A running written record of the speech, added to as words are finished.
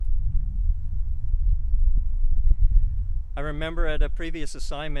remember at a previous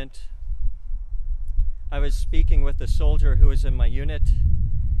assignment, I was speaking with a soldier who was in my unit,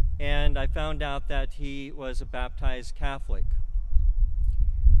 and I found out that he was a baptized Catholic.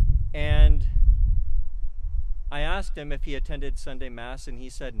 And I asked him if he attended Sunday Mass, and he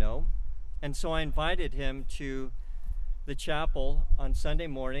said no. And so I invited him to the chapel on Sunday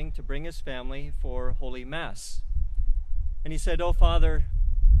morning to bring his family for Holy Mass. And he said, "Oh, Father,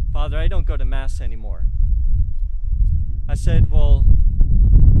 I don't go to Mass anymore." I said, "Well,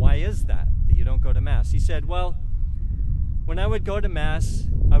 why is that you don't go to Mass?" He said, "Well, when I would go to Mass,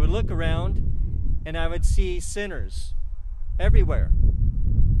 I would look around and I would see sinners everywhere."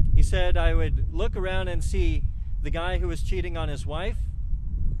 He said, "I would look around and see the guy who was cheating on his wife.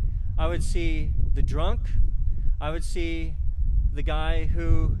 I would see the drunk. I would see the guy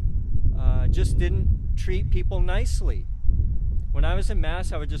who just didn't treat people nicely. When I was in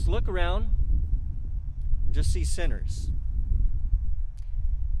Mass, I would just look around and just see sinners."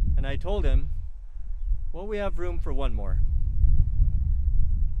 And I told him, "Well, we have room for one more."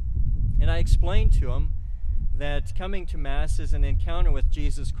 And I explained to him that coming to Mass is an encounter with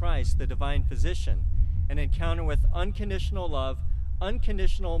Jesus Christ, the divine physician, an encounter with unconditional love,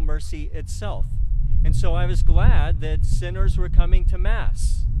 unconditional mercy itself. And so I was glad that sinners were coming to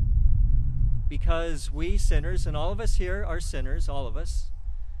Mass, because we sinners, and all of us here are sinners, all of us,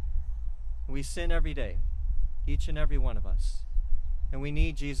 we sin every day, each and every one of us. And we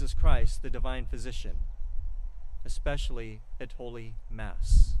need Jesus Christ, the divine physician, especially at Holy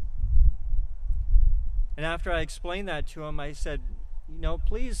Mass. And after I explained that to him, I said,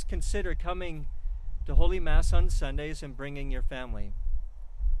 please consider coming to Holy Mass on Sundays and bringing your family.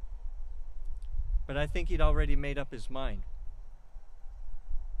 But I think he'd already made up his mind.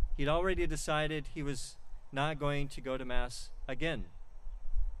 He'd already decided he was not going to go to Mass again.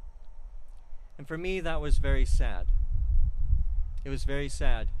 And for me, that was very sad. It was very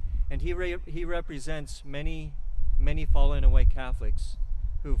sad. And he represents many, many fallen away Catholics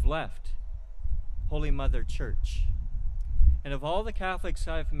who've left Holy Mother Church. And of all the Catholics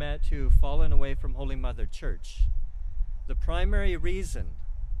I've met who've fallen away from Holy Mother Church, the primary reason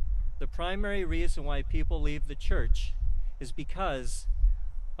why people leave the church is because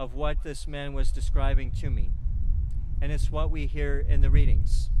of what this man was describing to me. And it's what we hear in the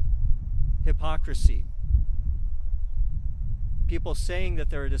readings. Hypocrisy. People saying that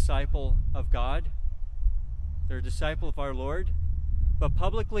they're a disciple of God, they're a disciple of our Lord, but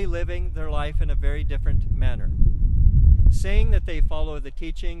publicly living their life in a very different manner. Saying that they follow the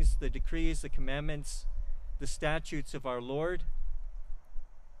teachings, the decrees, the commandments, the statutes of our Lord,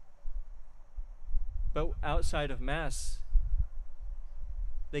 but outside of Mass,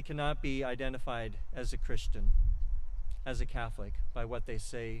 they cannot be identified as a Christian, as a Catholic, by what they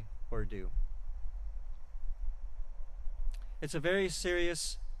say or do. It's a very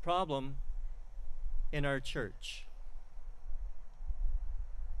serious problem in our church.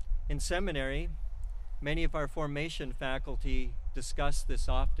 In seminary, many of our formation faculty discuss this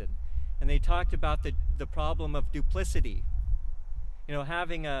often, and they talked about the problem of duplicity.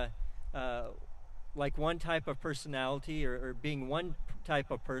 Having like one type of personality or being one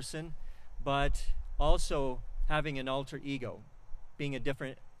type of person, but also having an alter ego, being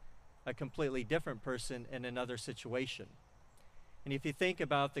a completely different person in another situation. And if you think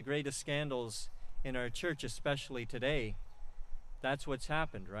about the greatest scandals in our church, especially today, that's what's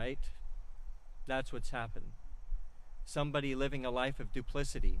happened, right? That's what's happened. Somebody living a life of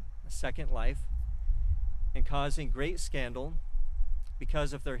duplicity, a second life, and causing great scandal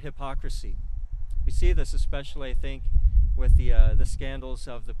because of their hypocrisy. We see this especially, I think, with the scandals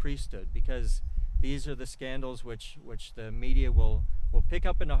of the priesthood, because these are the scandals which the media will pick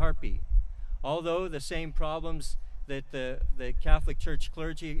up in a heartbeat. Although the same problems that the Catholic Church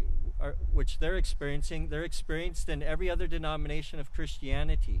clergy which they're experienced in every other denomination of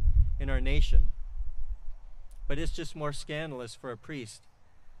Christianity in our nation. But it's just more scandalous for a priest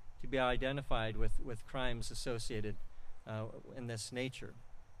to be identified with crimes associated in this nature.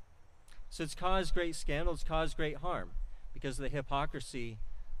 So it's caused great scandal, it's caused great harm because of the hypocrisy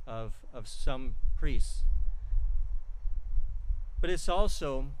of some priests. But it's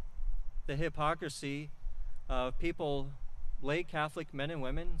also the hypocrisy of people, lay Catholic men and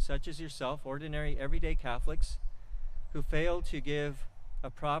women, such as yourself, ordinary, everyday Catholics, who fail to give a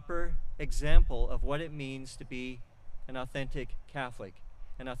proper example of what it means to be an authentic Catholic,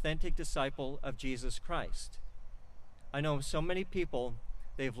 an authentic disciple of Jesus Christ. I know so many people,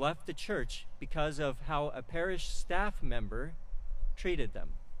 they've left the church because of how a parish staff member treated them.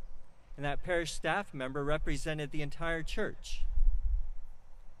 And that parish staff member represented the entire church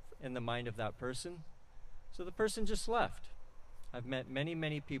in the mind of that person. So the person just left. I've met many,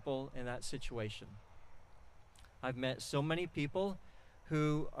 many people in that situation. I've met so many people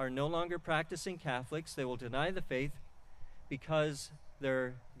who are no longer practicing Catholics. They will deny the faith because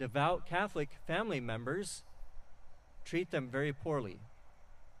their devout Catholic family members treat them very poorly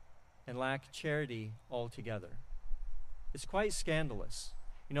and lack charity altogether. It's quite scandalous.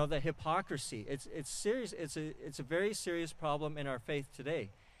 You know, the hypocrisy, it's serious. It's a very serious problem in our faith today.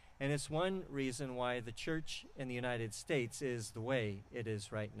 And it's one reason why the church in the United States is the way it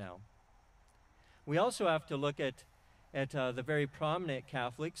is right now. We also have to look at the very prominent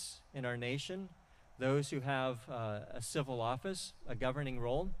Catholics in our nation, those who have a civil office, a governing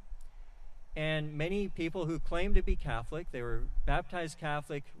role, and many people who claim to be Catholic. They were baptized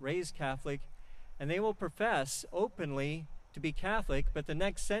Catholic, raised Catholic, and they will profess openly to be Catholic, but the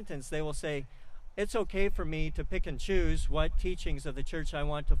next sentence they will say, it's okay for me to pick and choose what teachings of the church I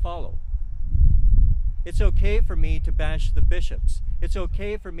want to follow. It's okay for me to bash the bishops. It's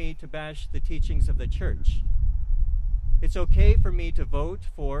okay for me to bash the teachings of the church. It's okay for me to vote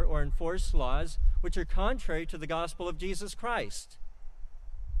for or enforce laws which are contrary to the gospel of Jesus Christ.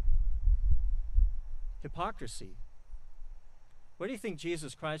 Hypocrisy. What do you think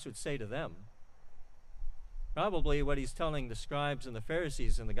Jesus Christ would say to them? Probably what he's telling the scribes and the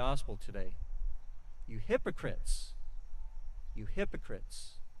Pharisees in the gospel today. You hypocrites. You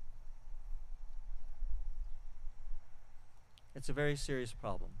hypocrites. It's a very serious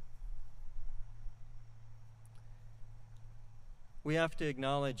problem. We have to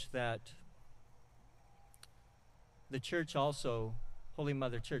acknowledge that the church also, Holy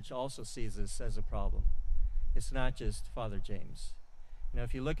Mother Church also sees this as a problem. It's not just Father James. You know,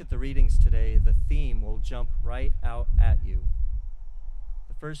 if you look at the readings today, the theme will jump right out at you.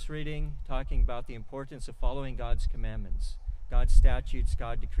 The first reading talking about the importance of following God's commandments, God's statutes,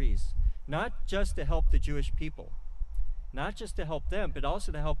 God's decrees, not just to help the Jewish people, not just to help them, but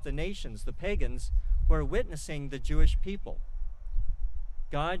also to help the nations, the pagans, who are witnessing the Jewish people.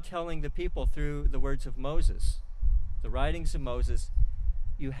 God telling the people through the words of Moses, the writings of Moses,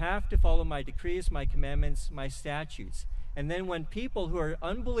 you have to follow my decrees, my commandments, my statutes. And then when people who are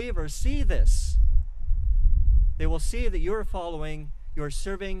unbelievers see this, they will see that you are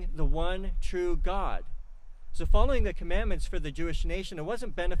serving the one true God. So following the commandments for the Jewish nation, it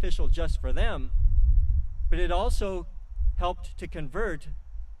wasn't beneficial just for them, but it also helped to convert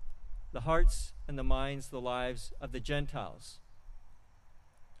the hearts and the minds, the lives of the Gentiles,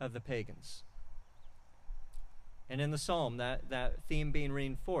 of the pagans. And in the psalm, that theme being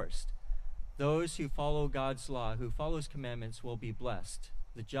reinforced. Those who follow God's law, who follow his commandments, will be blessed.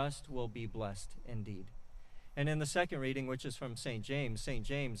 The just will be blessed indeed. And in the second reading, which is from St.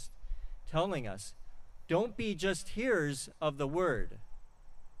 James telling us, don't be just hearers of the word,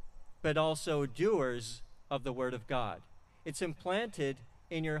 but also doers of the word of God. It's implanted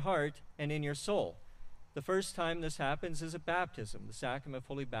in your heart and in your soul. The first time this happens is at baptism, the sacrament of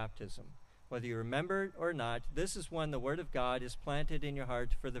holy baptism. Whether you remember it or not, this is when the word of God is planted in your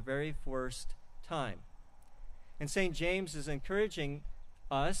heart for the very first time. And St. James is encouraging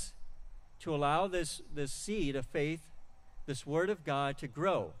us to allow this seed of faith, this word of God, to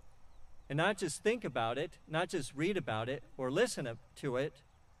grow. And not just think about it, not just read about it or listen to it,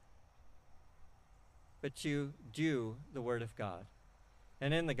 but to do the word of God.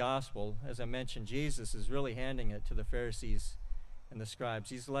 And in the gospel, as I mentioned, Jesus is really handing it to the Pharisees and the scribes.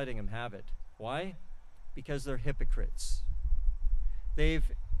 He's letting them have it. Why? Because they're hypocrites. They've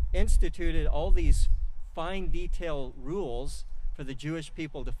instituted all these fine detail rules for the Jewish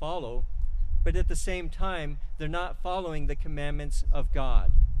people to follow, but at the same time, they're not following the commandments of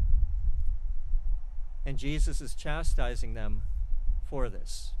God. And Jesus is chastising them for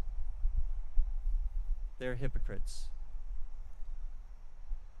this. They're hypocrites.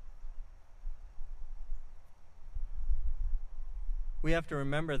 We have to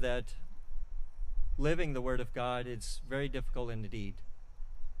remember that living the Word of God is very difficult indeed.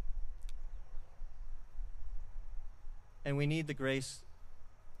 And we need the grace.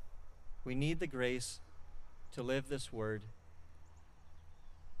 We need the grace to live this Word,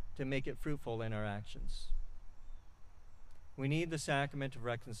 to make it fruitful in our actions. We need the sacrament of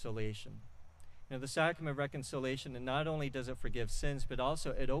reconciliation. You know, the sacrament of reconciliation, and not only does it forgive sins, but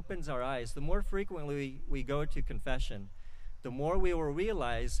also it opens our eyes. The more frequently we go to confession, the more we will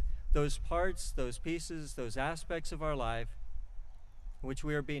realize those parts, those pieces, those aspects of our life in which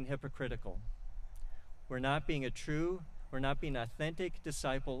we are being hypocritical. We're not being an authentic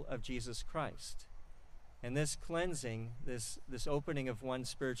disciple of Jesus Christ. And this cleansing, this opening of one's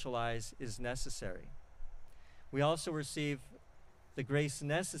spiritual eyes is necessary. We also receive the grace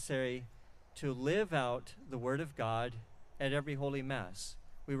necessary to live out the Word of God at every Holy Mass.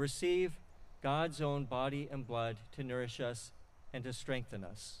 We receive God's own body and blood to nourish us and to strengthen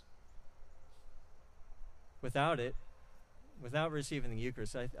us. Without it, without receiving the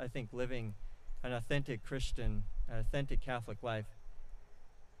Eucharist, I think living an authentic Christian, an authentic Catholic life,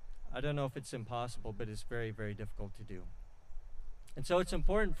 I don't know if it's impossible, but it's very, very difficult to do. And so it's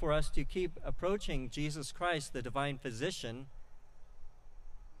important for us to keep approaching Jesus Christ, the divine physician,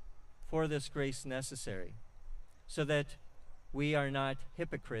 for this grace necessary, so that we are not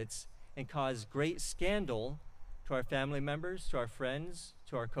hypocrites and cause great scandal to our family members, to our friends,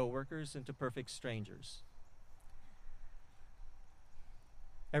 to our co-workers, and to perfect strangers.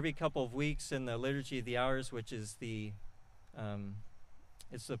 Every couple of weeks in the Liturgy of the Hours, which is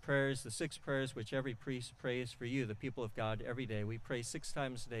it's the prayers, the 6 prayers which every priest prays for you, the people of God, every day. We pray 6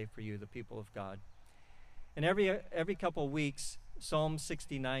 times a day for you, the people of God. And every couple of weeks, Psalm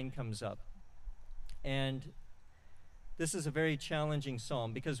 69 comes up. And this is a very challenging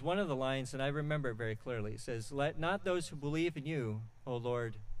psalm, because one of the lines, and I remember it very clearly, says, "Let not those who believe in you, O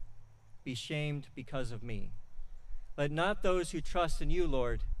Lord, be shamed because of me. Let not those who trust in you,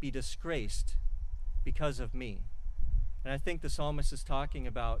 Lord, be disgraced because of me." And I think the psalmist is talking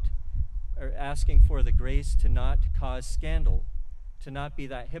about, or asking for the grace to not cause scandal, to not be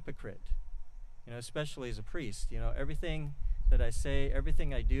that hypocrite, especially as a priest. Everything that I say,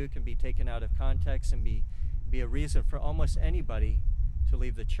 everything I do can be taken out of context and be a reason for almost anybody to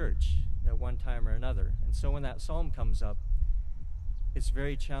leave the church at one time or another. And so when that psalm comes up, it's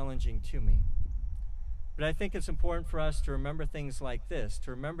very challenging to me. But I think it's important for us to remember things like this,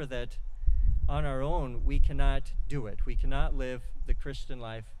 to remember that on our own, we cannot do it. We cannot live the Christian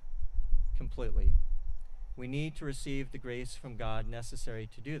life completely. We need to receive the grace from God necessary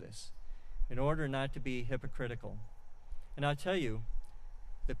to do this in order not to be hypocritical. And I'll tell you,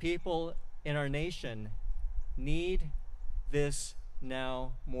 the people in our nation need this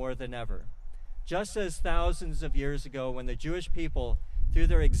now more than ever. Just as thousands of years ago, when the Jewish people, through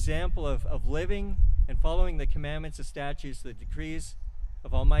their example of living and following the commandments, the statutes, the decrees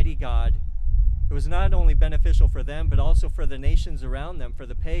of Almighty God, it was not only beneficial for them, but also for the nations around them, for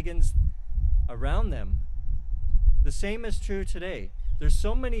the pagans around them. The same is true today. There's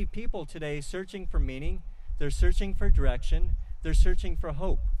so many people today searching for meaning, they're searching for direction, they're searching for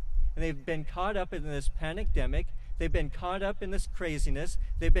hope. And they've been caught up in this pandemic, they've been caught up in this craziness,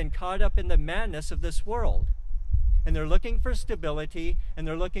 they've been caught up in the madness of this world. And they're looking for stability, and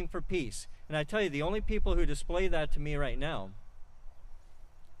they're looking for peace. And I tell you, the only people who display that to me right now,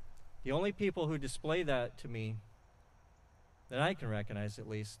 the only people who display that to me, that I can recognize at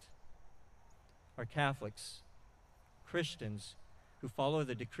least, are Catholics, Christians who follow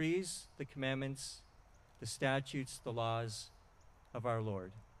the decrees, the commandments, the statutes, the laws of our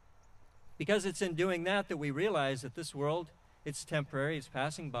Lord. Because it's in doing that that we realize that this world, it's temporary, it's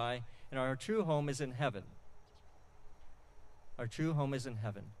passing by, and our true home is in heaven. Our true home is in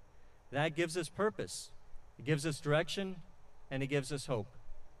heaven. That gives us purpose. It gives us direction, and it gives us hope.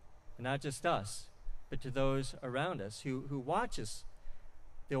 And not just us, but to those around us who watch us.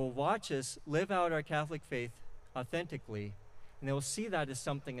 They will watch us live out our Catholic faith authentically, and they will see that as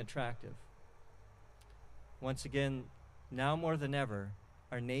something attractive. Once again, now more than ever,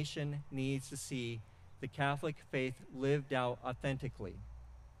 our nation needs to see the Catholic faith lived out authentically.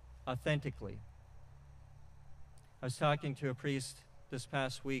 Authentically. I was talking to a priest this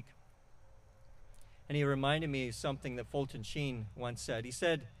past week, and he reminded me of something that Fulton Sheen once said. He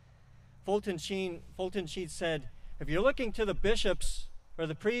said, Fulton Sheen said, if you're looking to the bishops or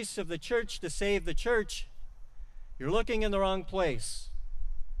the priests of the church to save the church, you're looking in the wrong place.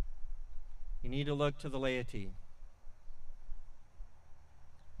 You need to look to the laity.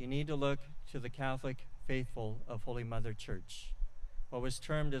 You need to look to the Catholic faithful of Holy Mother Church. What was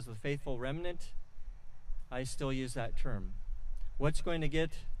termed as the faithful remnant, I still use that term. What's going to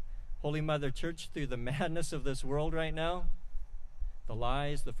get Holy Mother Church through the madness of this world right now? The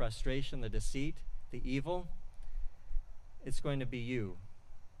lies, the frustration, the deceit, the evil. It's going to be you,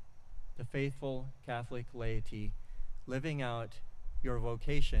 the faithful Catholic laity, living out your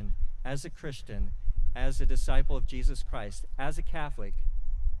vocation as a Christian, as a disciple of Jesus Christ, as a Catholic,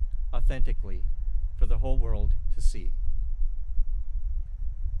 authentically, for the whole world to see.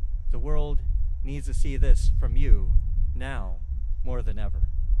 The world needs to see this from you now more than ever.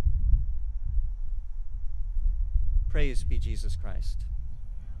 Praise be Jesus Christ.